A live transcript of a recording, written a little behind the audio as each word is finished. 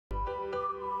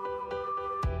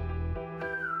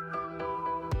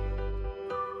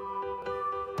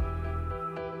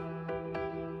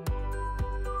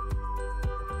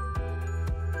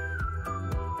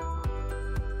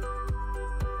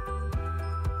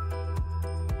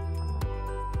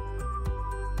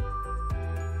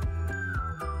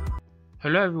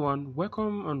Hello everyone,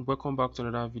 welcome back to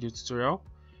another video tutorial.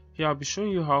 Here I'll be showing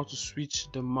you how to switch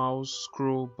the mouse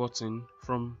scroll button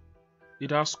from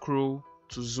either scroll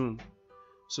to zoom.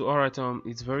 So alright,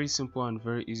 it's very simple and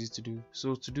very easy to do.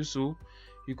 So to do so,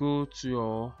 you go to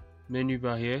your menu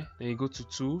bar here, then you go to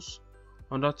tools.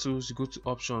 Under tools you go to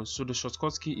options. So the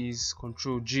shortcut key is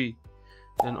Ctrl G.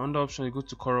 Then under option you go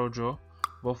to CorelDraw.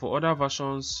 But for other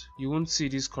versions you won't see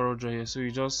this CorelDraw here, so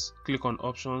you just click on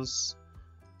options,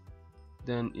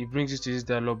 then it brings you to this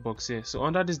dialog box here. So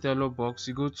under this dialog box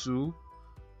you go to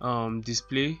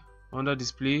display. Under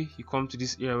display you come to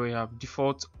this area where you have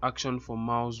default action for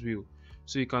mouse wheel,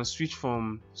 so you can switch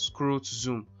from scroll to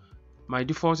zoom. My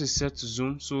default is set to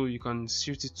zoom, so you can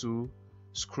shift it to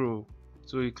scroll,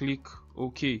 so you click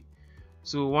OK.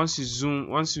 So once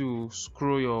you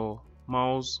scroll your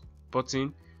mouse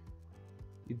button,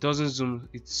 it doesn't zoom,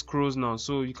 it scrolls now.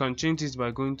 So you can change it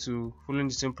by following the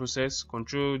same process.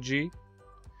 Ctrl G,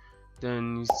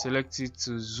 then you select it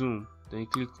to zoom, then you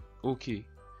click OK.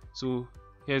 So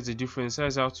here's the difference.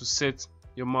 That's how to set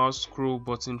your mouse scroll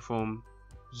button from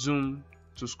zoom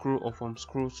to scroll or from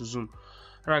scroll to zoom.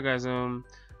 Alright guys,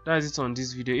 that is it on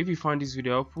this video. If you find this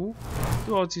video helpful,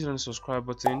 do all these on the subscribe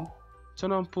button,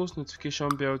 turn on post notification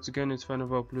bell to get notified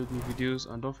whenever I upload new videos,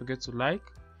 and don't forget to like,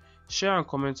 share and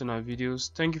comment on our videos.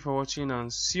 Thank you for watching,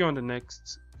 and see you on the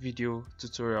next video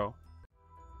tutorial.